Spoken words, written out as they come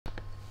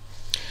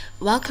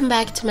Welcome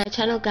back to my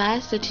channel,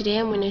 guys. So today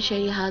I'm going to show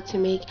you how to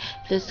make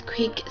this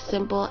quick,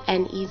 simple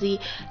and easy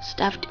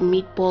stuffed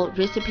meatball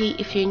recipe.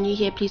 If you're new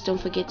here, please don't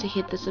forget to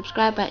hit the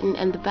subscribe button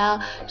and the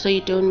bell so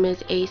you don't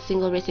miss a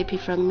single recipe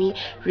from me.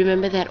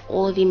 Remember that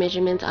all the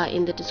measurements are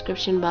in the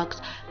description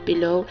box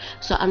below.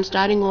 So I'm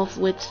starting off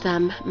with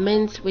some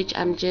mince, which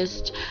I'm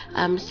just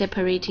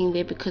separating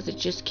there because it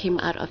just came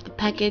out of the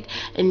packet.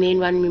 And then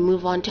when we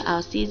move on to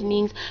our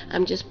seasonings,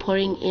 I'm just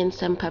pouring in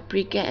some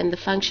paprika, and the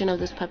function of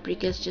this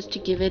paprika is just to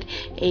give it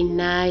a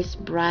nice,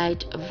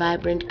 bright,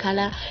 vibrant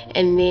color.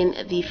 And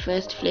then the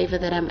first flavor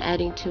that I'm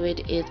adding to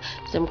it is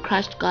some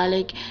crushed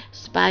garlic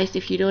spice.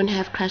 If you don't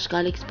have crushed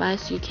garlic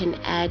spice, you can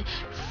add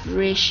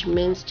fresh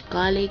minced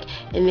garlic.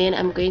 And then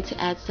I'm going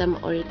to add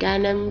some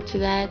oregano to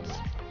that.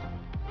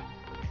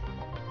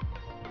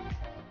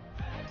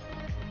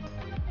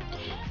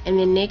 And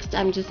then next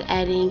I'm just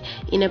adding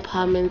Inner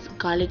Parman's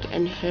garlic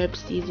and herb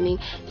seasoning,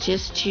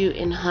 just to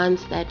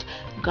enhance that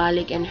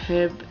garlic and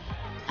herb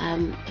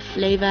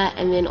flavor.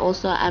 And then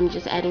also I'm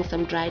just adding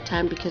some dried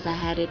thyme because I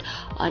had it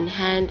on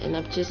hand, and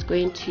I'm just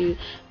going to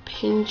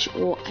pinch,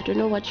 or I don't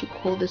know what you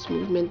call this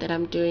movement that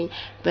I'm doing,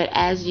 but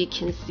as you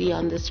can see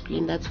on the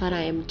screen, that's what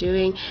I am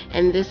doing.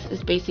 And this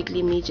is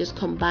basically me just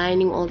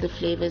combining all the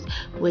flavors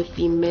with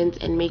the mince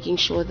and making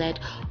sure that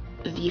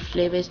the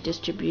flavor is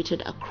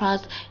distributed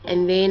across.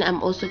 And then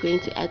I'm also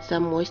going to add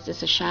some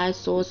Worcestershire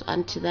sauce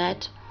onto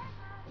that.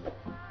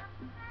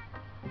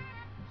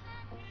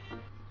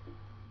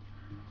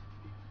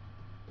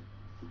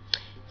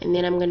 And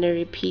then I'm going to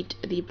repeat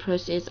the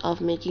process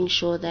of making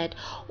sure that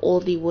all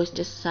the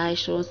Worcestershire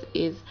sauce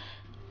is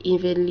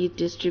evenly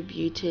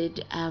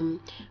distributed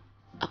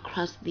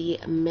across the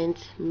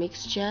mince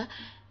mixture.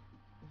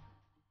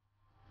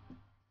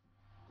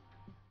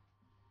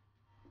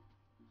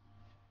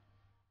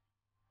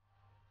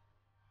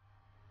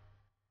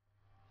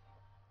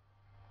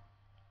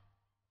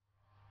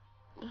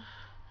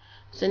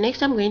 So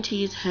next I'm going to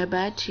use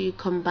heba to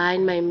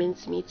combine my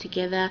mincemeat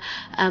together.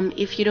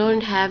 If you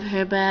don't have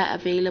heba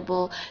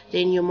available,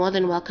 then you're more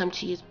than welcome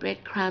to use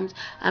breadcrumbs.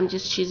 I'm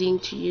just choosing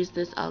to use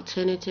this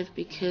alternative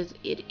because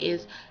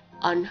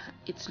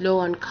it's low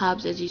on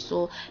carbs. As you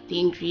saw, the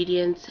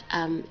ingredients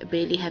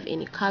barely have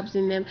any carbs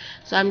in them.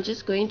 So I'm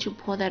just going to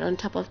pour that on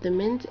top of the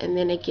mince, and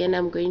then again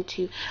I'm going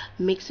to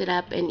mix it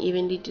up and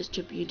evenly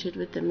distribute it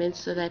with the mince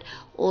so that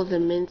all the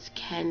mince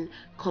can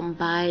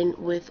combine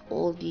with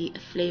all the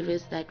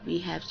flavors that we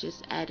have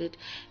just added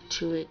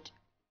to it.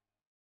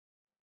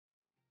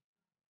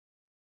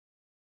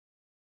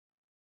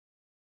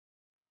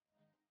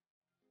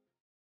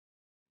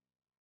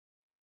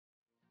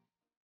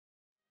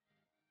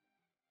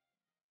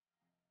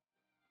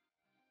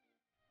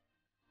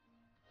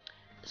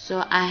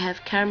 So I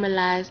have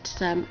caramelized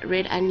some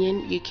red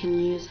onion. You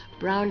can use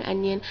brown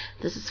onion.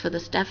 This is for the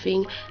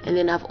stuffing. And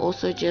then I've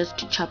also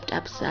just chopped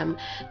up some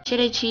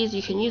cheddar cheese.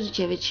 You can use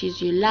whichever cheese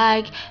you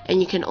like,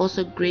 and you can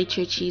also grate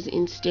your cheese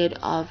instead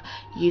of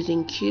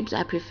using cubes.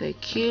 I prefer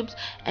cubes.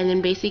 And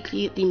then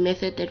basically the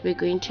method that we're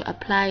going to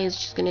apply is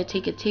just going to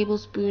take a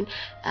tablespoon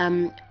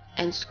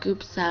and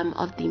scoop some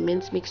of the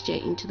mince mixture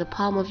into the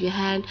palm of your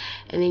hand,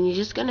 and then you're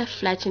just going to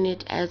flatten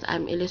it as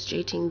I'm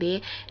illustrating there.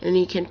 And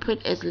you can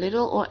put as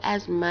little or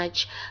as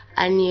much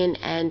onion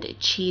and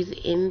cheese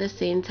in the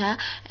center,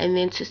 and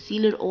then to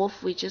seal it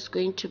off, we're just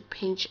going to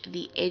pinch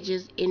the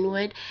edges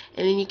inward,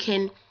 and then you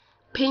can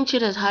pinch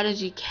it as hard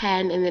as you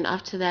can, and then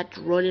after that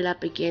roll it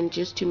up again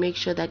just to make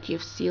sure that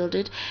you've sealed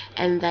it.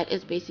 And that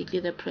is basically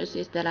the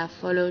process that I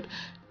followed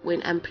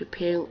when I'm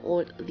preparing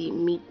all the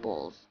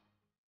meatballs.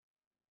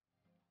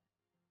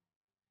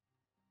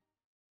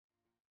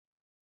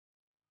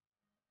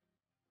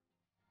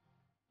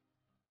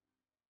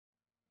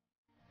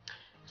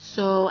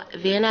 So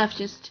then I've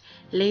just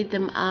laid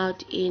them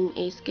out in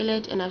a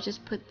skillet, and I've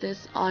just put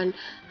this on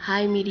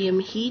high medium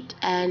heat,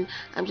 and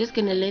I'm just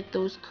gonna let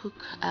those cook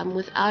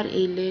without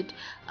a lid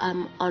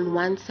on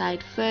one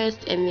side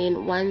first. And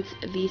then once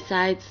the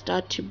sides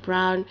start to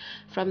brown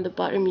from the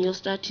bottom, you'll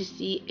start to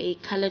see a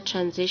color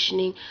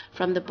transitioning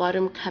from the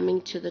bottom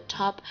coming to the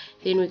top.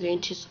 Then we're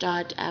going to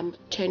start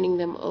turning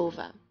them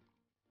over.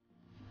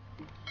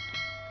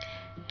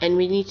 And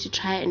we need to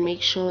try and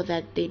make sure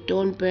that they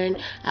don't burn.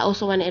 I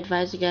also want to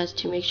advise you guys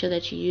to make sure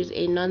that you use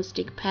a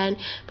non-stick pan,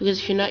 because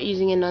if you're not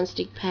using a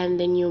non-stick pan,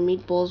 then your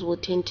meatballs will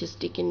tend to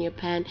stick in your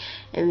pan,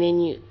 and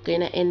then you're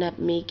gonna end up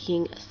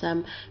making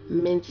some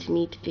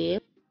mincemeat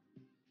there.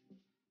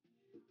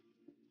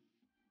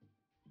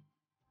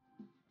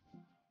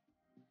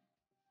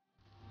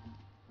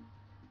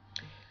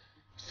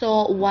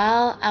 So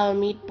while our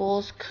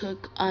meatballs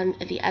cook on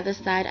the other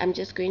side, I'm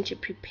just going to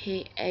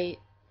prepare a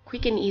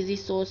quick and easy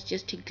sauce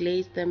just to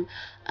glaze them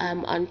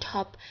on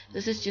top.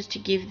 This is just to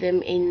give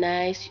them a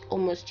nice,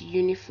 almost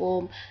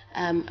uniform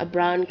a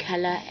brown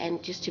color,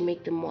 and just to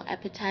make them more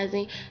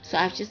appetizing. So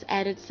I've just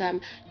added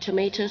some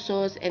tomato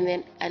sauce and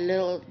then a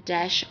little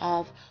dash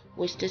of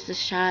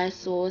Worcestershire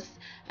sauce,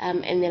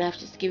 and then I've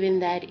just given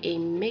that a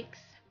mix.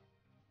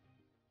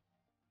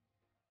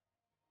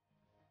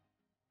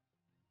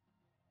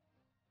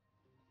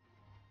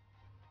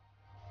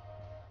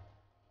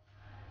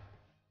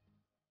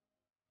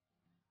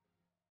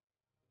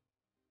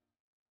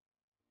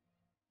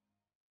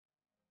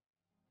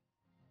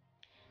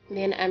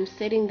 Then I'm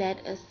setting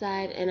that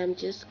aside, and I'm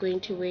just going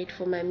to wait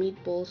for my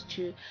meatballs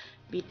to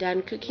be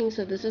done cooking.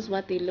 So this is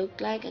what they look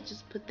like. I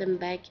just put them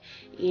back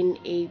in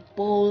a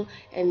bowl,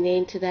 and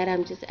then to that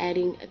I'm just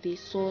adding the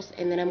sauce,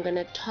 and then I'm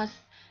gonna toss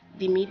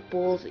the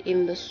meatballs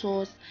in the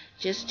sauce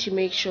just to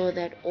make sure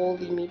that all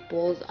the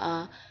meatballs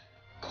are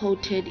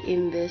coated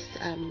in this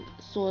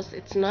sauce.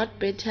 It's not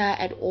bitter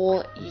at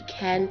all. You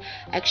can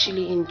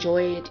actually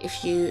enjoy it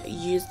if you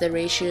use the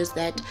ratios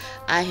that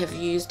I have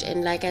used,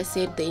 and like I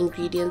said, the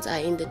ingredients are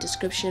in the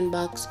description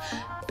box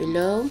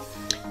below.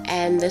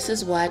 And this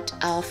is what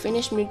our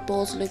finished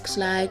meatballs looks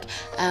like.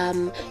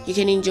 You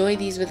can enjoy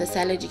these with a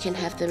salad, you can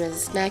have them as a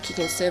snack, you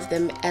can serve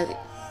them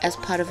as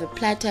part of a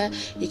platter,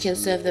 you can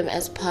serve them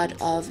as part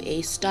of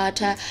a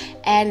starter.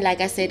 And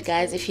like I said,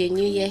 guys, if you're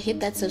new here, hit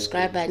that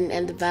subscribe button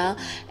and the bell,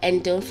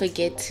 and don't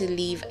forget to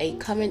leave a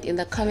comment in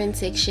the comment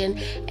section,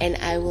 and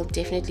I will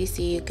definitely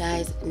see you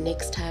guys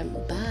next time.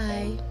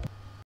 Bye.